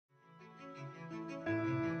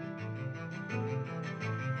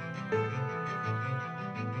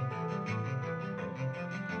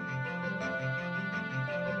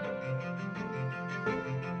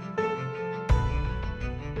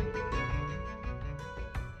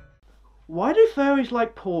Why do furries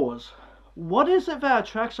like paws? What is it that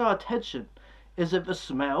attracts our attention? Is it the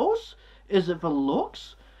smells? Is it the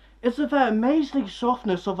looks? Is it the amazing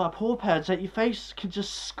softness of our paw pads that your face can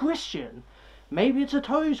just squish in? Maybe it's the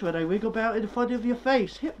toes when they wiggle about in front of your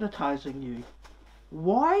face, hypnotizing you.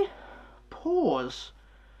 Why paws?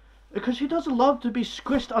 Because who doesn't love to be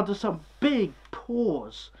squished under some big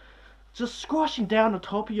paws? Just squashing down on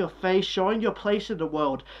top of your face, showing your place in the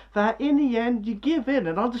world, that in the end you give in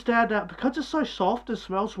and understand that because it's so soft and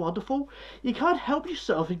smells wonderful, you can't help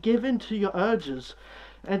yourself and give in to your urges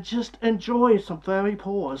and just enjoy some furry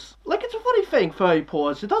paws. Like, it's a funny thing, furry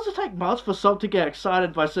paws. It doesn't take much for some to get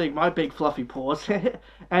excited by seeing my big fluffy paws.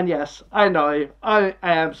 And yes, I know, I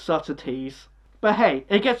am such a tease. But hey,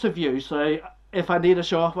 it gets a view, so if I need to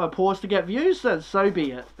show off my paws to get views, then so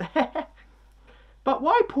be it. But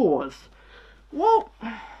why paws? Well,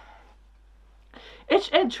 it's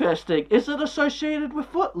interesting. Is it associated with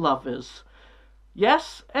foot lovers?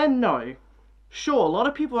 Yes and no. Sure, a lot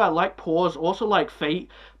of people that like paws also like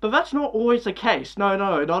feet, but that's not always the case. No,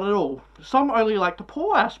 not at all. Some only like the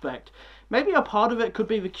paw aspect. Maybe a part of it could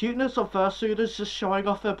be the cuteness of fursuiters just showing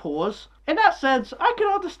off their paws. In that sense, I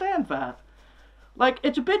can understand that. Like,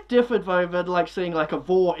 it's a bit different though than like seeing like a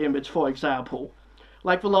vor image, for example.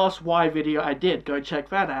 Like the last Y video I did, go check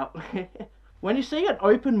that out. When you see an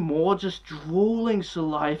open maw just drooling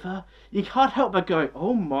saliva, you can't help but go,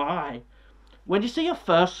 oh my. When you see a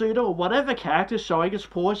fursuiter or whatever character showing its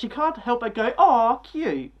paws, you can't help but go, aw,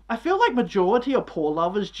 cute. I feel like majority of paw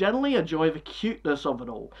lovers generally enjoy the cuteness of it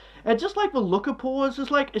all. And just like the look of paws is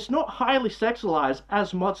like, it's not highly sexualized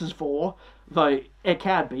as much as vor, though it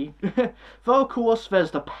can be. Though of course there's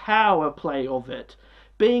the power play of it.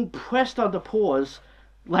 Being pressed under paws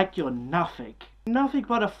like you're nothing. Nothing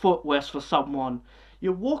but a foot rest for someone.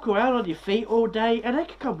 You walk around on your feet all day and they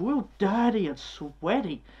can come real dirty and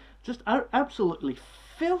sweaty. Just absolutely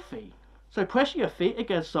filthy. So pressing your feet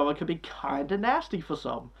against someone can be kinda nasty for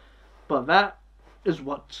some. But that is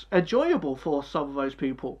what's enjoyable for some of those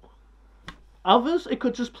people. Others, it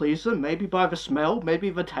could just please them, maybe by the smell,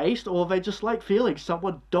 maybe the taste, or they just like feeling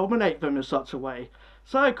someone dominate them in such a way.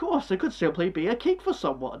 So of course, it could simply be a kink for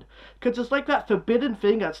someone. Cause it's like that forbidden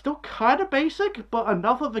thing that's still kinda basic, but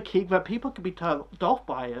enough of a kink that people can be turned off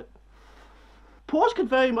by it. Paws could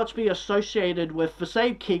very much be associated with the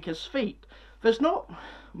same kink as feet. There's not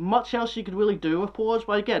much else you can really do with paws,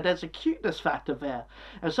 but again, there's a cuteness factor there.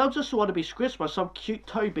 And some just want to be squished by some cute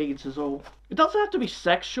toe beads is all. It doesn't have to be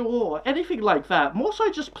sexual or anything like that, more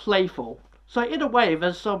so just playful. So in a way,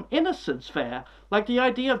 there's some innocence there. Like the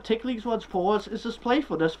idea of tickling one's paws is just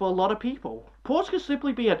playfulness for a lot of people. Paws can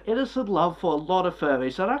simply be an innocent love for a lot of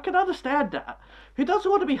furries, and I can understand that. Who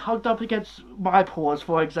doesn't want to be hugged up against my paws,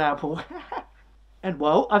 for example? And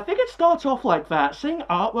well, I think it starts off like that. Seeing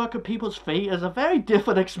artwork of people's feet is a very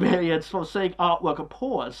different experience from seeing artwork of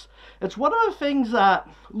paws. It's one of the things that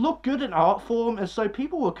look good in art form, and so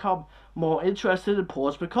people will become more interested in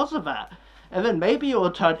paws because of that. And then maybe it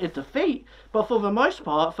will turn into feet, but for the most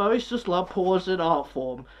part, furries just love paws in art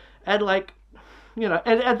form. And like, you know,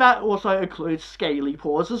 and that also includes scaly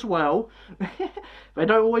paws as well. They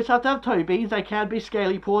don't always have to have toe beads, they can be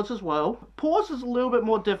scaly paws as well. Paws is a little bit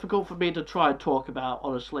more difficult for me to try and talk about,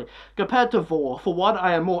 honestly, compared to vor. For one,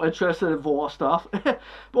 I am more interested in vor stuff, but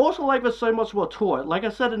also like there's so much more to it. Like I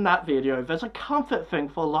said in that video, there's a comfort thing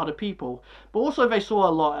for a lot of people, but also they saw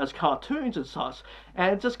a lot as cartoons and such,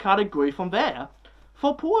 and it just kind of grew from there.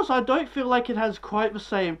 For paws, I don't feel like it has quite the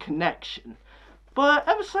same connection. But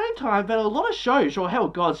at the same time, there are a lot of shows, or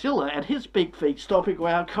hell, Godzilla and his big feet stomping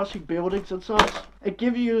around, crushing buildings and such, and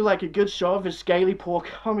give you like a good shot of his scaly paw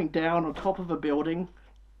coming down on top of a building.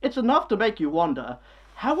 It's enough to make you wonder,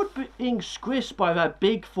 how would being squished by that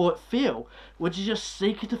big foot feel? Would you just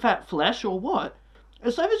sink into that flesh or what?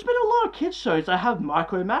 And so there's been a lot of kids shows that have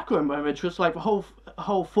micro-macro moments, which like the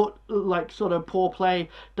whole foot, like sort of paw play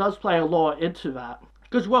does play a lot into that.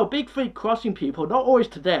 Because, well, big feet crushing people, not always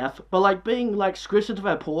to death, but like being like squished into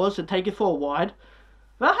their paws and taken for a ride.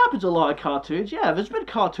 That happens a lot in cartoons. Yeah, there's been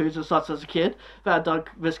cartoons and such as a kid that have done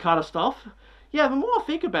this kind of stuff. Yeah, the more I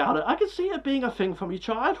think about it, I can see it being a thing from your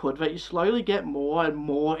childhood that you slowly get more and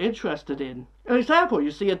more interested in. An example,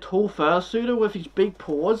 you see a tall fursuiter with his big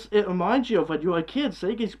paws, it reminds you of when you were a kid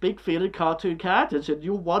seeing his big feet in cartoon characters and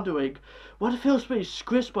you're wondering what it feels to be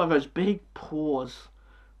squished by those big paws.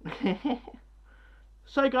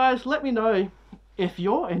 So guys, let me know if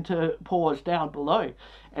you're into paws down below,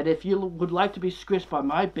 and if you would like to be squished by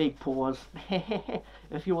my big paws.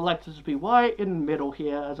 If you would like to just be right in the middle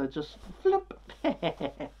here as I just flip.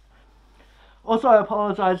 Also, I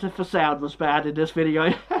apologize if the sound was bad in this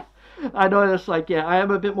video. I know that's like, yeah, I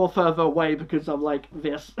am a bit more further away because I'm like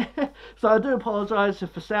this. So I do apologise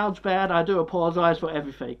if it sounds bad. I do apologise for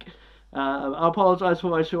everything. I apologise for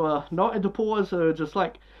those who are not into Paws, who are just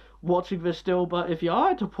like watching this still. But if you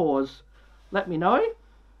are into Paws, let me know.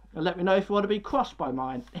 And let me know if you want to be crossed by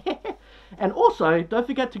mine. And also, don't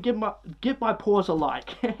forget to give my Paws a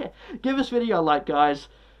like. Give this video a like, guys.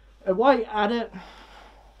 And while you're at it,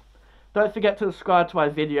 don't forget to subscribe to my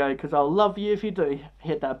video, because I'll love you if you do.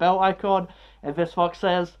 Hit that bell icon, and VitoFox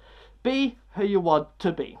says, be who you want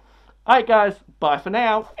to be. Alright guys, bye for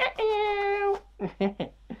now.